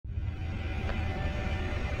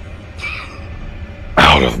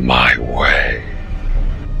out of my way.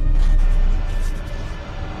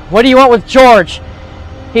 What do you want with George?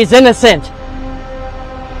 He's innocent.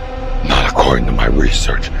 Not according to my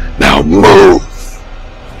research. Now move!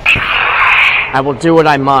 I will do what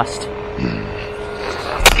I must.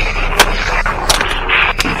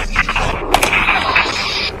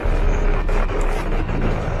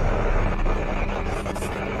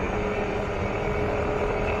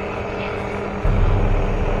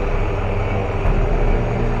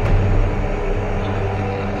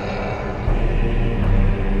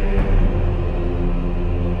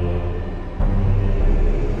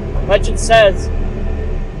 Legend says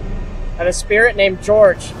that a spirit named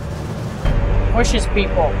George pushes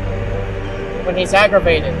people when he's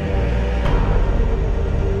aggravated.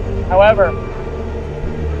 However,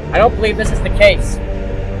 I don't believe this is the case.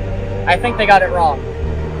 I think they got it wrong.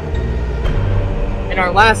 In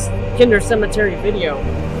our last Kinder Cemetery video,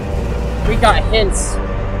 we got hints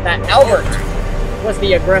that Albert was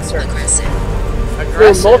the aggressor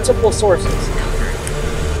through multiple sources.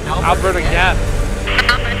 Albert again.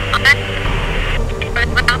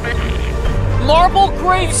 Marble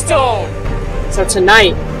gravestone! So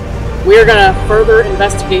tonight, we are going to further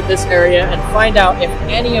investigate this area and find out if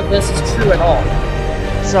any of this is true at all.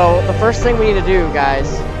 So the first thing we need to do, guys,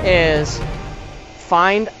 is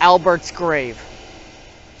find Albert's grave.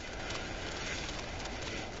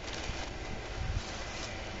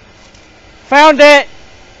 Found it!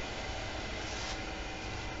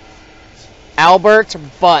 Albert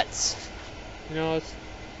Butts. You know, it's...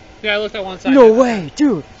 Yeah, I looked at one side. No way,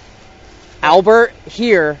 dude. Albert,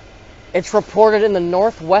 here, it's reported in the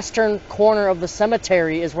northwestern corner of the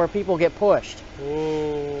cemetery is where people get pushed.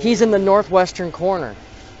 Ooh. He's in the northwestern corner.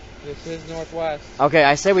 This is northwest. Okay,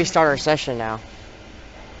 I say we start our session now.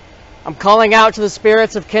 I'm calling out to the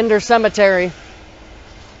spirits of Kinder Cemetery.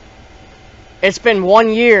 It's been 1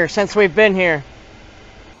 year since we've been here.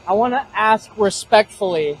 I want to ask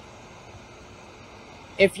respectfully,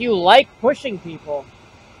 if you like pushing people,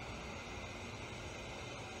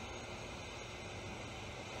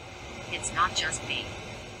 it's not just me.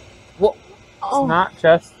 well, It's not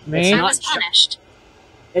just me. I was punished.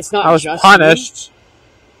 It's not I was just punished. me.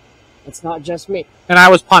 It's not just me. And I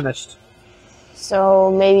was punished.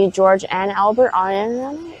 So maybe George and Albert are in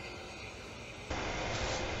on it?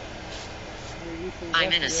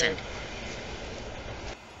 I'm innocent.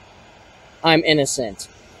 I'm innocent.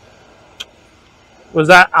 Was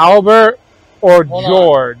that Albert or Hold on.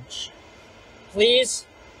 George? Please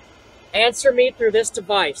answer me through this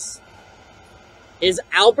device. Is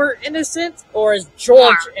Albert innocent or is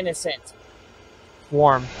George innocent?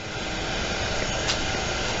 Warm.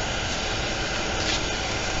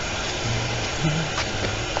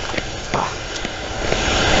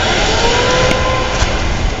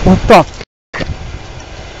 What the f***?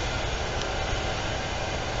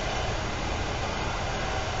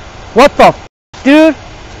 What the f***, dude?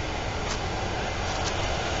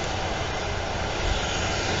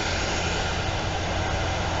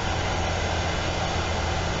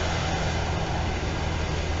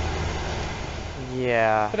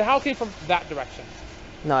 Yeah. But the howl came from that direction.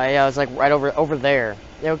 No, yeah, it was like right over there.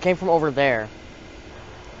 It came from over there.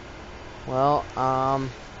 Well,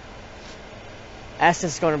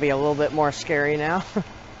 Estes is going to be a little bit more scary now.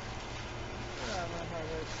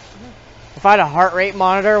 If I had a heart rate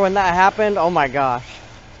monitor when that happened, oh my gosh.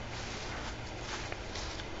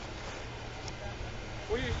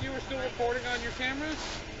 You were still recording on your cameras?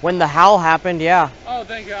 When the howl happened, yeah. Oh,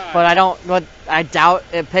 thank God. But I doubt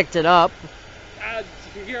it picked it up.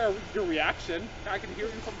 You can hear your reaction. I can hear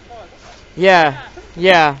you from front.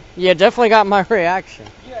 Yeah, definitely got my reaction.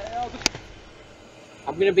 Yeah,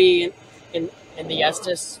 I'm gonna be in the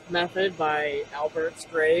Estes method by Albert's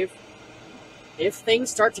grave. If things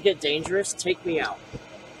start to get dangerous, take me out.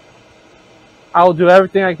 I'll do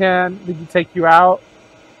everything I can to take you out.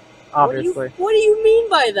 Obviously. What do you mean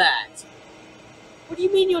by that? What do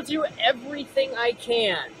you mean you'll do everything I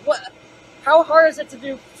can? What? How hard is it to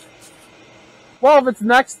do? Well, if it's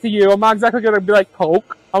next to you, I'm not exactly gonna be like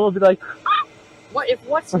poke. I'm gonna be like. What if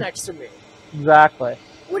what's next to me? Exactly.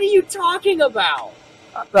 What are you talking about?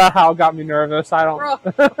 That howl got me nervous. I don't. Bro.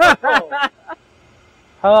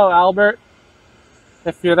 Hello, Albert.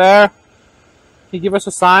 If you're there, can you give us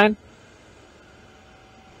a sign?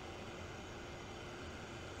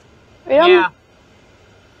 Yeah.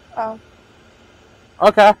 Oh.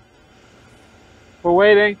 Okay. We're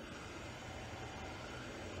waiting.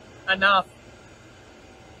 Enough.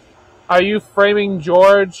 Are you framing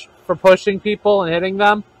George for pushing people and hitting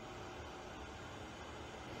them?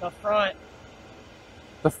 The front.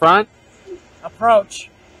 The front? Approach.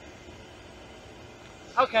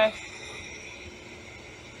 Okay.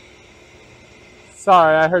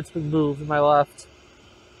 Sorry, I heard something move to my left.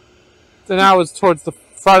 So now it's towards the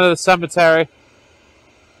front of the cemetery.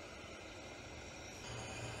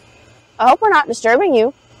 I hope we're not disturbing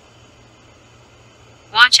you.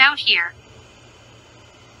 Watch out here.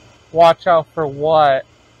 Watch out for what?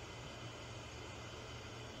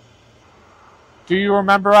 Do you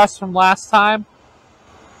remember us from last time?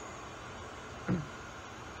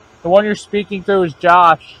 The one you're speaking to is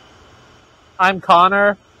Josh. I'm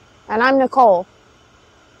Connor. And I'm Nicole.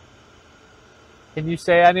 Can you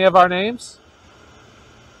say any of our names?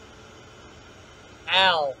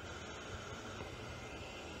 Al.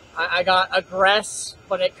 I got aggress,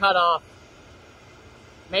 but it cut off.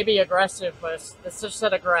 Maybe aggressive, but it just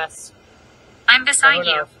said aggress. I'm beside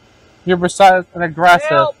you. You're beside an aggressive.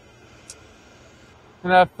 Help!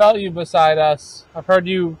 And I've felt you beside us. I've heard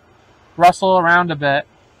you rustle around a bit.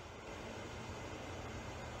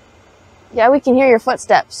 Yeah, we can hear your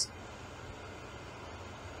footsteps.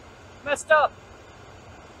 Messed up.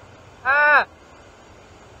 Ah!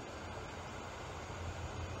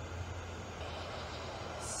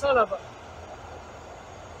 Son of a...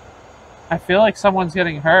 I feel like someone's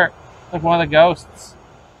getting hurt. Like one of the ghosts.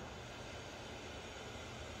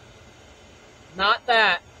 Not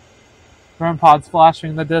that. REM pods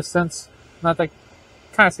flashing in the distance. Not like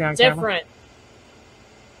kind of see on camera. Different.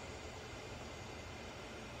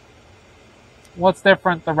 What's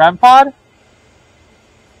different? The REM pod?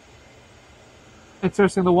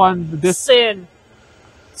 Interesting. The one. Sin.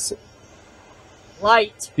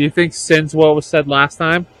 Light. Do you think sin's what was said last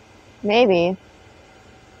time? Maybe.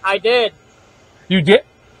 I did. You did?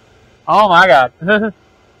 Oh my god.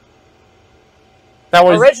 That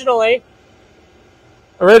was Originally.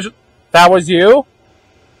 That was you?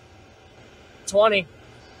 20.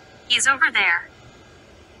 He's over there.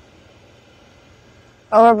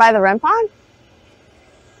 Over by the REM pod?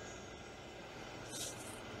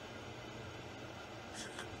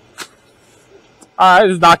 I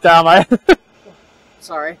just knocked down my...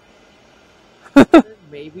 Sorry.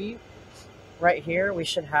 Maybe right here we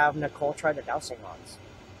should have Nicole try the dowsing rods.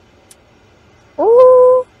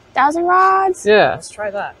 Ooh, dowsing rods. Yeah. Let's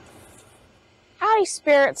try that. Howdy,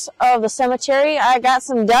 spirits of the cemetery. I got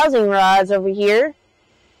some dowsing rods over here.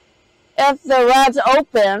 If the rods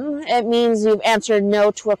open, it means you've answered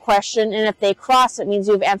no to a question, and if they cross, it means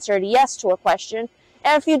you've answered yes to a question.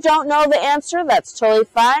 And if you don't know the answer, that's totally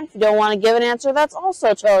fine. If you don't want to give an answer, that's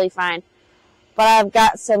also totally fine. But I've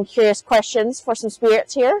got some curious questions for some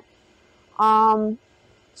spirits here. So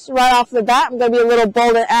right off the bat, I'm going to be a little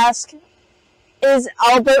bold and ask, is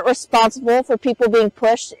Albert responsible for people being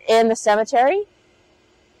pushed in the cemetery?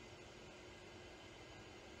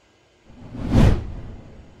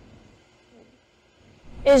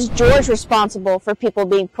 Is George responsible for people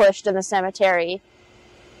being pushed in the cemetery?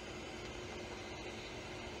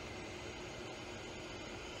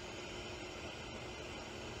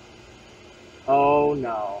 Oh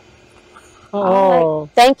no. Oh. All right.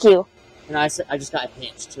 Thank you. And I just got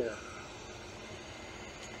hit too.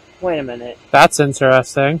 Wait a minute. That's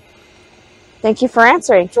interesting. Thank you for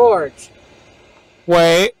answering. George.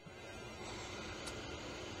 Wait.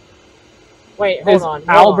 Wait, Is hold on.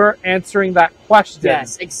 Albert answering that question?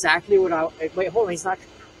 Yes, exactly what I... Wait, hold on, he's not...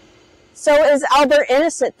 So is Albert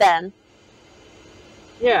innocent then?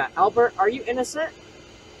 Yeah, Albert, are you innocent?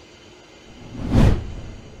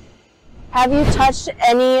 Have you touched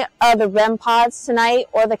any of the REM pods tonight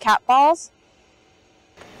or the cat balls?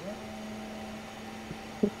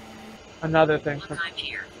 Another thing. Look, I'm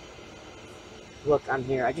here. Look, I'm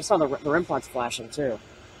here. I just saw the REM pods flashing too.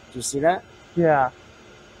 Did you see that? Yeah.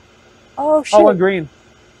 Oh, shoot. Oh, and green.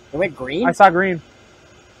 It went green? I saw green.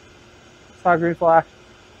 Saw a green flash.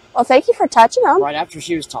 Well, thank you for touching them. Right after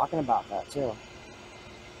she was talking about that too.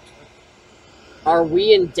 Are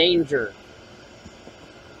we in danger?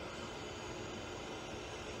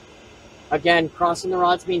 Again, crossing the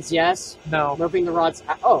rods means yes. No. Moving the rods...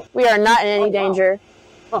 Oh, We are not in any danger.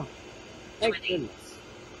 thank 20. goodness.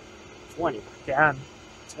 20. Again.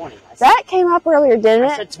 20. I said, That came up earlier, didn't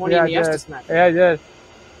I it? said 20 Yeah, in I the did. Estes method. Yeah, I did.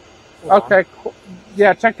 Hold on. Okay, cool.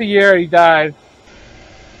 Yeah, check the year he died.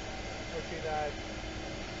 He died.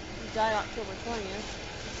 He died October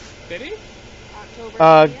 20th. Did he?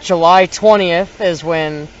 October July 20th is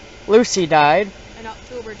when Lucy died. And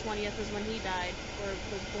October 20th is when he died, or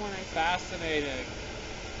was born, I think. Fascinating.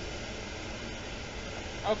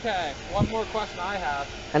 Okay, one more question I have.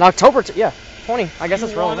 And October... Yeah, 20. I guess You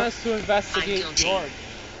that's want relevant. us to investigate I'm guilty. George?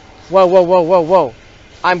 Whoa, whoa, whoa, whoa, whoa.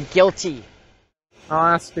 I'm guilty.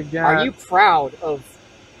 I'll ask again. Are you proud of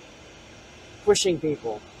pushing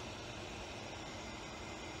people?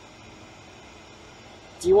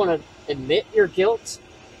 Do you want to admit your guilt?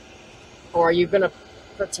 Or are you going to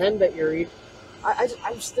pretend that you're...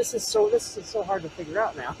 this is so hard to figure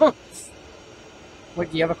out now.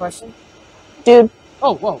 Wait, do you have a question? Dude.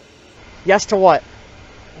 Oh, whoa. Yes to what?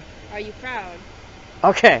 Are you proud?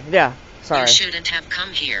 Okay, yeah. Sorry. You shouldn't have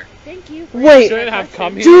come here. Thank you. Wait, Shouldn't have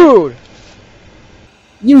come here. dude!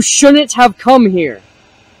 You shouldn't have come here.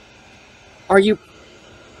 Are you...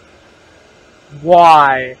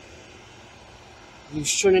 Why? You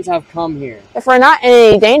shouldn't have come here. If we're not in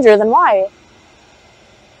any danger, then why?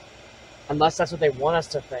 Unless that's what they want us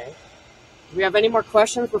to think. Do we have any more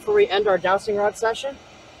questions before we end our dowsing rod session?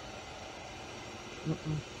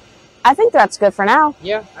 I think that's good for now.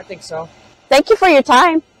 Yeah, I think so. Thank you for your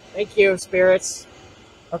time. Thank you, spirits.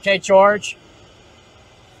 Okay, George.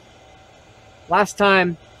 Last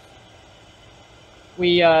time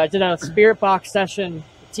we did a spirit box session,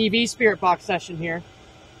 TV spirit box session here.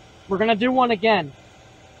 We're going to do one again.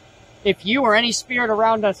 If you or any spirit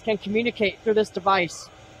around us can communicate through this device,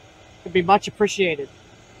 it'd be much appreciated.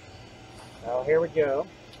 So here we go.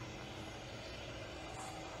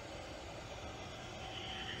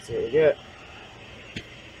 Let's see what we get.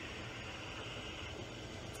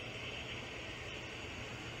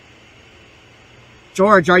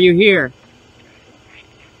 George, are you here?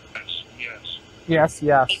 Yes,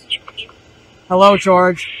 yes. Hello,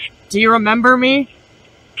 George. Do you remember me?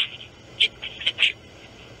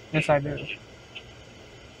 Yes, I do.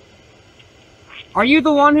 Are you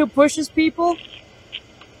the one who pushes people?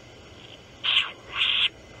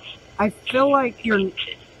 I feel like you're...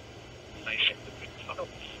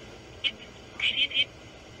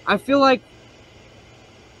 I feel like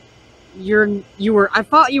you were... I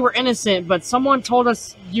thought you were innocent, but someone told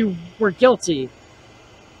us you were guilty.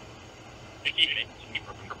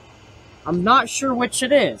 I'm not sure which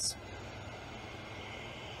it is.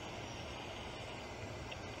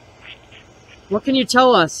 What can you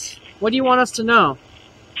tell us? What do you want us to know?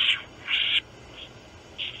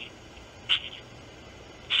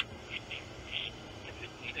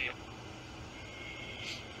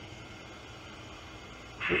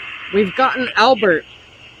 We've gotten Albert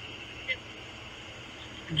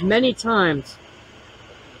many times.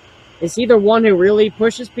 Is he the one who really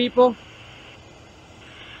pushes people?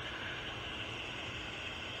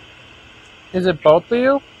 Is it both of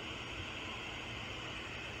you?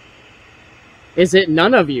 Is it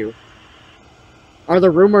none of you? Are the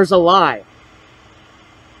rumors a lie?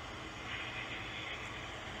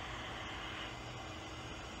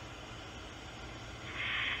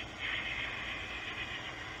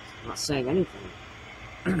 I'm not saying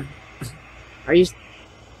anything. Are you...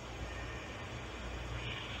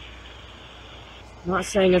 Not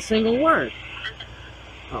saying a single word.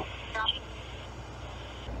 Oh.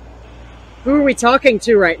 Who are we talking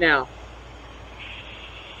to right now?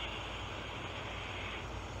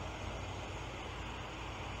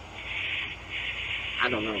 I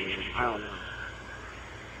don't know, man. I don't know.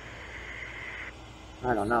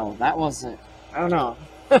 I don't know. That wasn't... I don't know.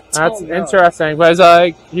 That's interesting. But it's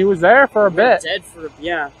like, he was there for a bit. Dead for...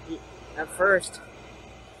 Yeah. At first.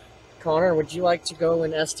 Connor, would you like to go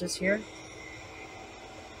in Estes here?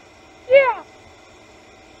 Yeah.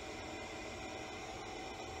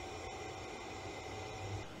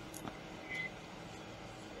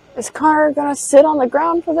 Is Connor gonna sit on the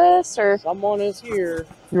ground for this, or Someone is here.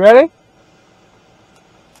 You ready?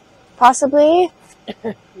 possibly?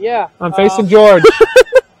 Yeah. I'm facing George.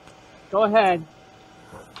 Go ahead.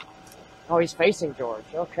 Oh, he's facing George.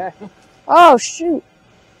 Okay. Oh shoot!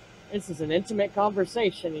 This is an intimate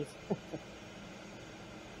conversation. He's...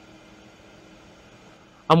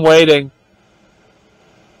 I'm waiting.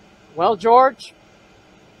 Well, George?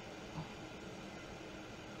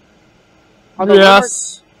 Are the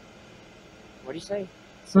Yes. What do you say?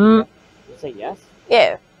 Hmm. You say yes?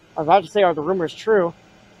 Yeah. I was about to say, are the rumors true?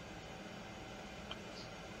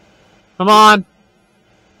 Come on.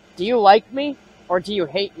 Do you like me, or do you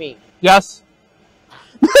hate me? Yes.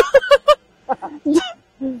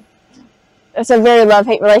 It's a very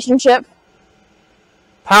love-hate relationship.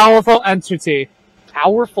 Powerful entity.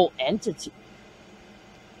 Powerful entity.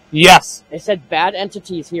 Yes. They said bad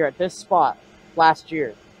entities here at this spot last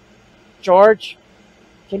year. George,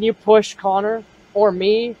 can you push Connor, or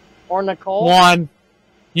me, or Nicole? One.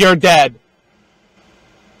 You're dead.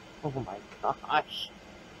 Oh my gosh.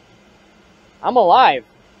 I'm alive.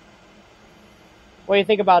 What do you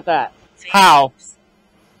think about that? How?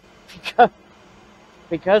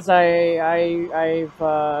 Because I've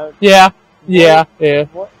Yeah. Yeah. Yeah.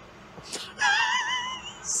 What?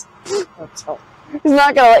 He's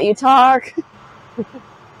not gonna let you talk.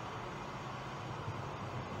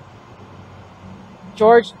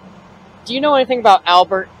 George, do you know anything about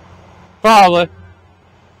Albert? Probably.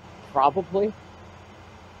 Probably.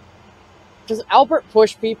 Does Albert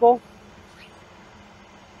push people?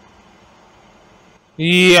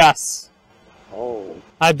 Yes. Oh.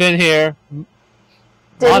 I've been here.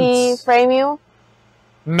 Did he Months. frame you?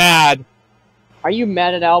 Mad. Are you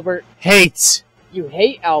mad at Albert? Hate. You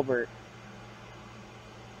hate Albert.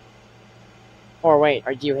 Or wait,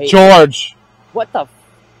 or do you hate George. What the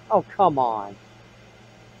Oh, come on.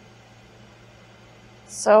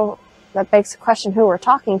 So that begs the question who we're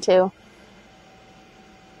talking to.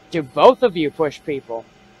 Do both of you push people?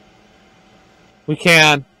 We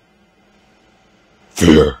can.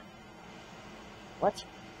 Fear. What?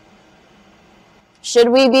 Should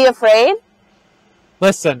we be afraid?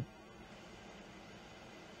 Listen.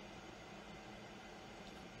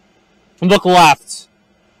 Look left.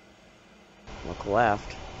 Look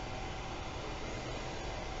left.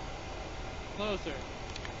 Closer.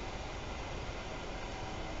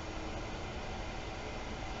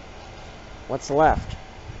 What's left?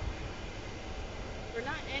 We're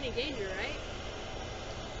not in any danger, right?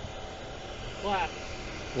 Left.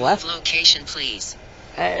 Left? Location, please.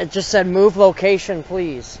 It just said move location,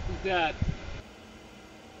 please. He's dead.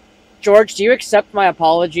 George, do you accept my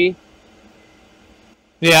apology?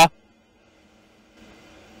 Yeah.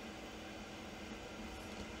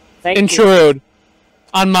 Thank you. Intrude.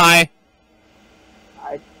 On my...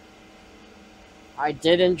 I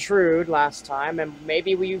did intrude last time, and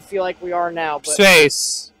maybe you feel like we are now, but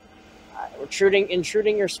space.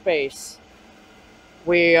 intruding your space.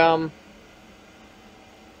 We can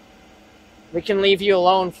leave you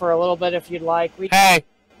alone for a little bit if you'd like. Hey.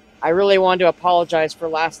 I really wanted to apologize for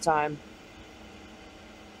last time.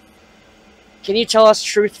 Can you tell us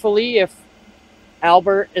truthfully if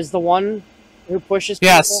Albert is the one who pushes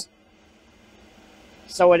people? Yes.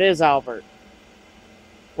 So it is Albert.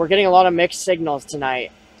 We're getting a lot of mixed signals tonight.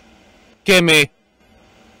 Gimme.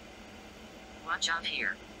 Watch out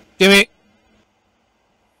here. Gimme.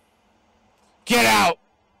 Get out.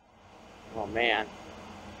 Oh man.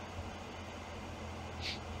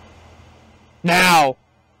 Now.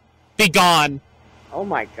 Be gone. Oh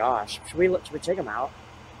my gosh. Should we take him out?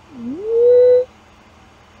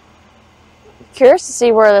 Curious to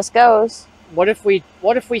see where this goes. What if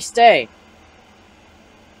we stay?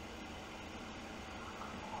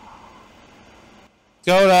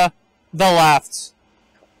 Go to the left.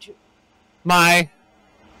 My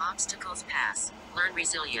Obstacles pass. Learn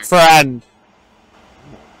resilience. friend.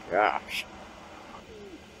 Gosh.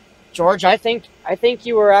 George, I think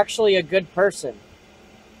you were actually a good person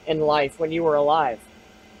in life when you were alive.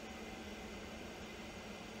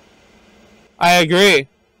 I agree.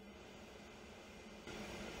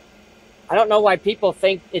 I don't know why people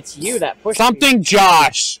think it's you that pushed me. Something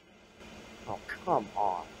Josh. Oh, come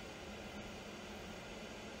on.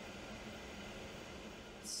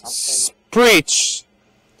 Something. Preach.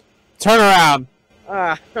 Turn around.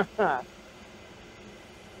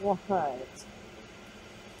 What?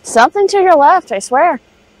 Something to your left, I swear.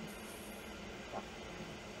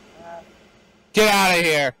 Get out of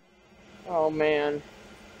here. Oh, man.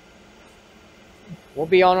 We'll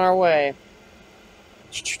be on our way.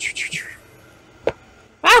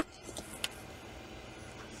 Ah!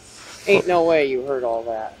 Ain't no way you heard all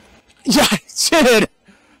that. Yeah, I did.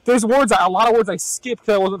 There's words, a lot of words I skipped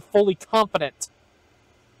because I wasn't fully confident.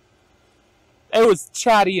 It was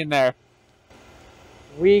chatty in there.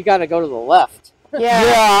 We gotta go to the left. Yeah.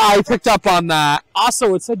 Yeah, I picked up on that.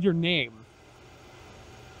 Also, it said your name.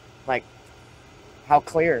 Like, how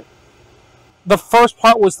clear? The first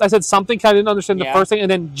part was, I said something, 'cause I didn't understand the Yeah. first thing, and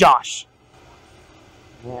then Josh.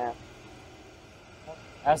 Yeah.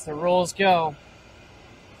 As the rules go.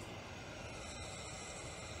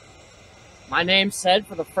 My name's said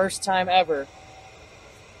for the first time ever.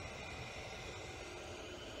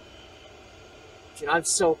 Dude, I'm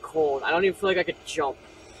so cold. I don't even feel like I could jump.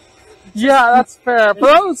 Yeah, that's fair. For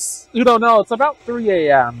those who don't know, it's about 3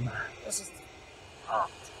 a.m. This is... Oh.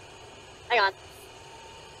 Hang on.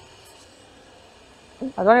 I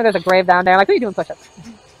was wondering if there's a grave down there. Like, who are you doing push-ups?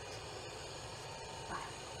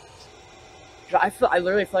 I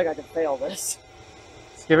literally feel like I could fail this.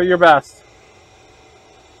 Let's give it your best.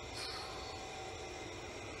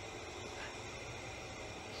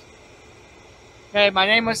 Okay, my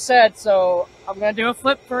name was said, so I'm gonna do a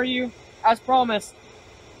flip for you, as promised.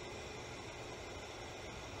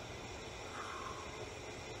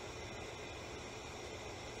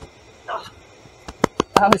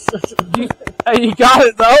 That was such a... You got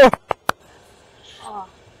it, though.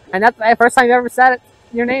 And that's the first time you ever said it,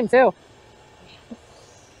 your name, too.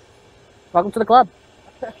 Welcome to the club.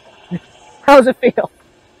 How does it feel?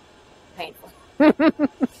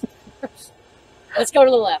 Let's go to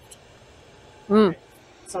the left. Mm.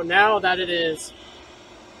 So now that it is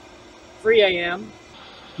 3 a.m.,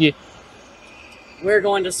 Yeah. we're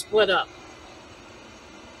going to split up.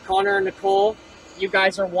 Connor and Nicole, you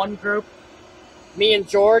guys are one group. Me and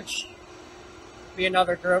George, be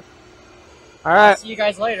another group. All right. See you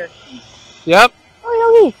guys later. Yep.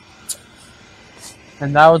 Oh, Yogi.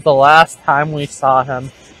 And that was the last time we saw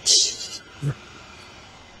him.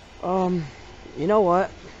 You know what?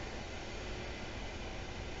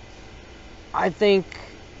 I think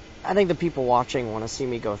the people watching want to see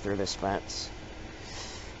me go through this fence.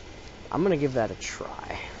 I'm gonna give that a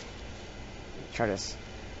try. Try to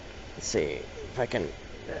see if I can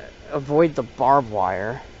avoid the barbed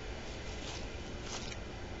wire.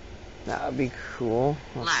 That would be cool.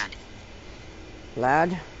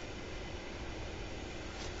 Lad?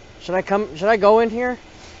 Should I go in here?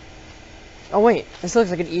 Oh wait, this looks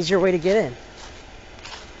like an easier way to get in.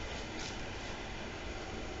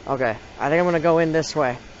 Okay, I think I'm gonna go in this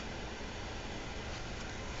way.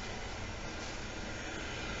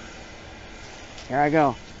 Here I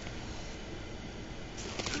go.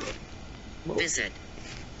 Visit.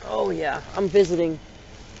 Oh yeah, I'm visiting.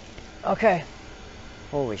 Okay.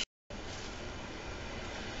 Holy shit.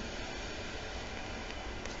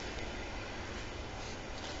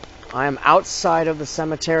 I am outside of the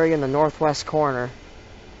cemetery in the northwest corner.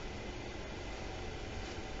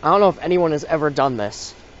 I don't know if anyone has ever done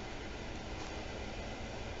this.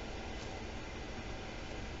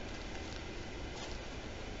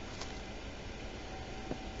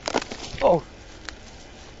 Oh.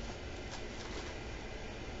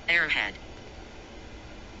 Airhead.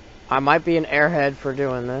 I might be an airhead for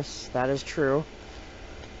doing this. That is true.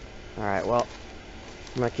 Alright, well,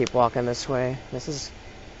 I'm gonna keep walking this way. This is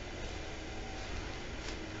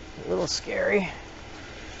a little scary.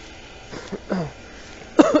 Let's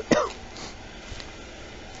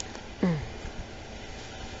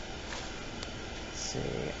see.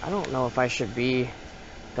 I don't know if I should be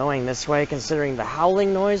going this way considering the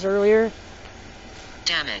howling noise earlier.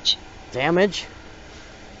 Damage. Damage?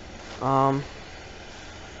 Oh,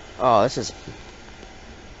 this is,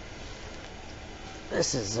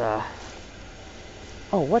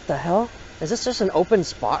 oh, what the hell? Is this just an open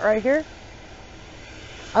spot right here?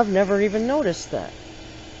 I've never even noticed that.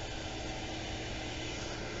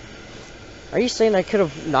 Are you saying I could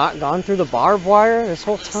have not gone through the barbed wire this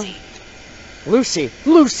whole time? Lucy!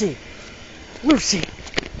 Lucy! Lucy!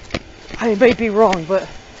 I may be wrong, but...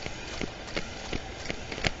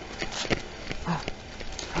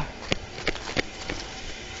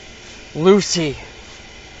 Lucy!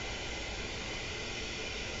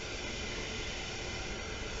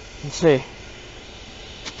 Let's see.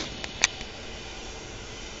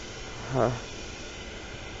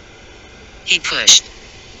 He pushed.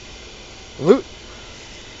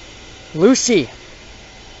 Lucy!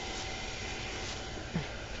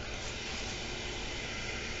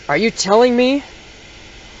 Are you telling me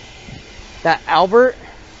that Albert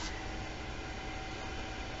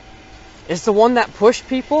is the one that pushed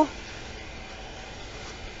people?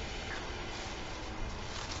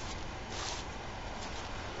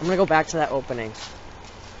 I'm gonna go back to that opening.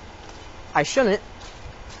 I shouldn't,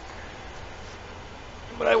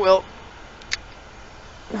 but I will.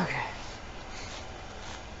 Okay.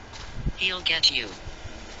 He'll get you.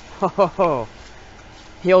 Oh,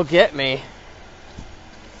 he'll get me.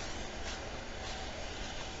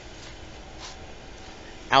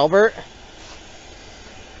 Albert?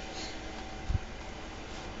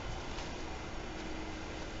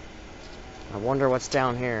 I wonder what's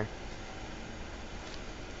down here.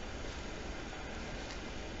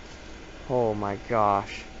 Oh my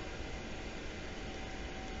gosh.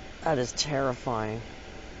 That is terrifying.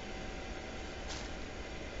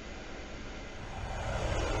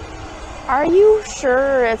 Are you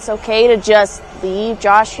sure it's okay to just leave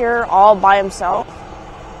Josh here all by himself?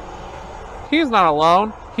 He's not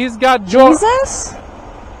alone. He's got George. Jesus?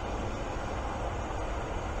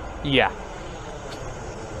 Yeah.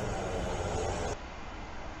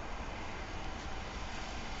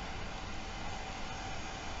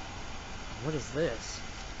 What is this?